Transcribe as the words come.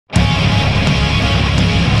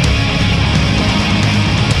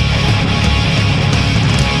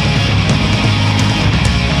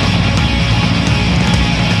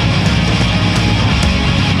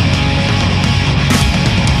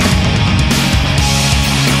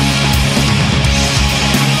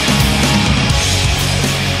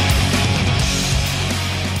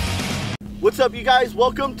up, you guys?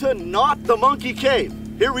 Welcome to Not the Monkey Cave.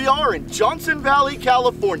 Here we are in Johnson Valley,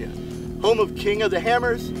 California, home of King of the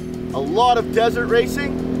Hammers, a lot of desert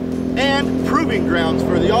racing, and proving grounds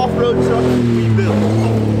for the off-road trucks we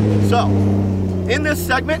build. So, in this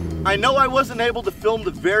segment, I know I wasn't able to film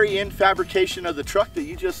the very end fabrication of the truck that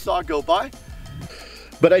you just saw go by,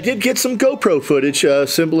 but I did get some GoPro footage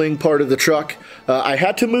assembling part of the truck. I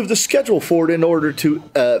had to move the schedule forward in order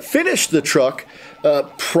to finish the truck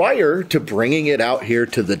prior to bringing it out here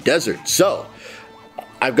to the desert. So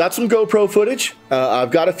I've got some GoPro footage.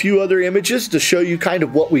 I've got a few other images to show you kind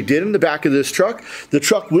of what we did in the back of this truck. The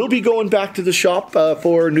truck will be going back to the shop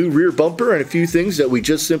for a new rear bumper and a few things that we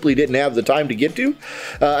just simply didn't have the time to get to.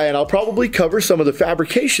 And I'll probably cover some of the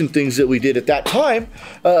fabrication things that we did at that time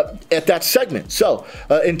at that segment. So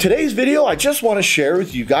in today's video, I just want to share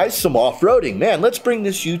with you guys some off-roading. Man, let's bring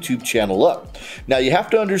this YouTube channel up. Now you have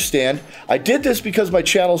to understand, I did this because my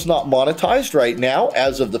channel's not monetized right now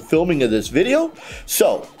as of the filming of this video.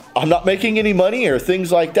 So I'm not making any money or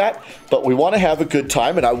things like that, but we want to have a good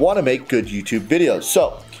time and I want to make good YouTube videos.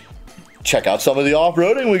 So check out some of the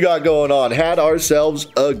off-roading we got going on. Had ourselves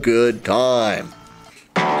a good time.